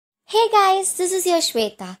Hey guys, this is your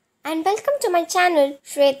Shweta and welcome to my channel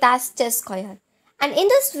SWETHA'S Chess Square. And in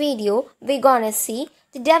this video, we're gonna see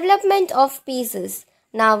the development of pieces.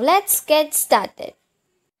 Now let's get started.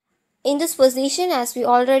 In this position, as we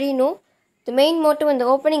already know, the main motto in the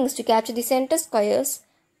opening is to capture the center squares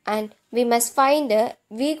and we must find the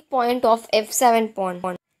weak point of f7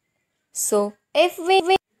 pawn. So if we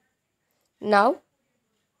win, now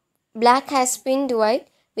black has pinned white,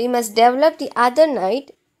 we must develop the other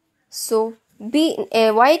knight. So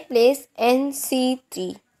white plays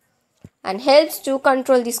nc3 and helps to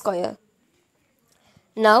control the square.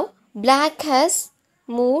 Now black has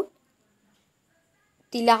moved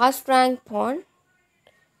the last rank pawn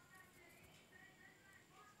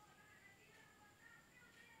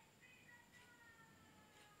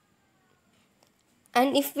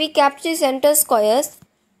and if we capture center squares,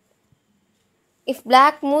 if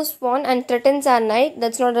black moves pawn and threatens our knight,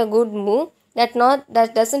 that's not a good move. That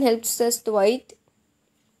doesn't help us to white.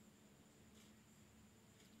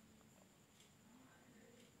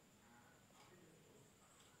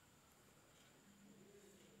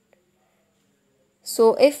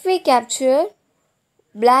 So if we capture,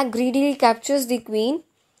 black greedily captures the queen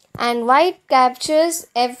and white captures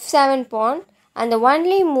f7 pawn, and the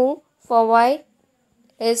only move for white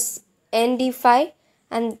is nd5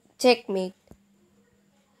 and checkmate.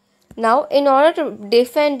 Now in order to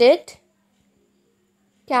defend it,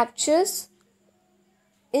 captures.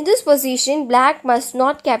 In this position, black must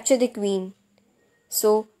not capture the queen.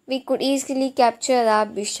 So we could easily capture our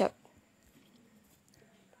bishop.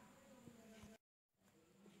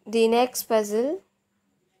 The next puzzle.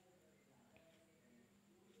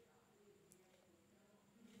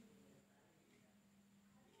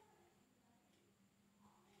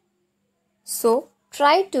 So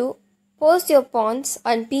try to post your pawns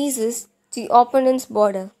and pieces to the opponent's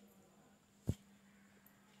border.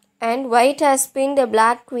 And white has pinned the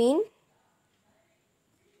black queen.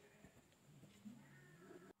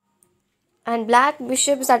 And black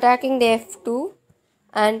bishop is attacking the f2.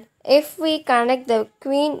 And if we connect the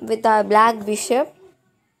queen with our black bishop,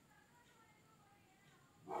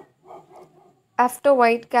 after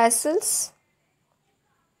white castles.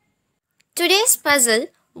 Today's puzzle,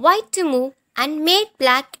 white to move and mate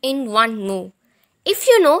black in one move. If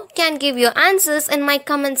you know, can give your answers in my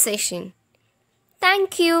comment section.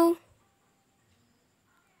 Thank you.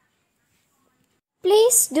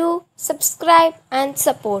 Please do subscribe and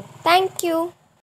support. Thank you.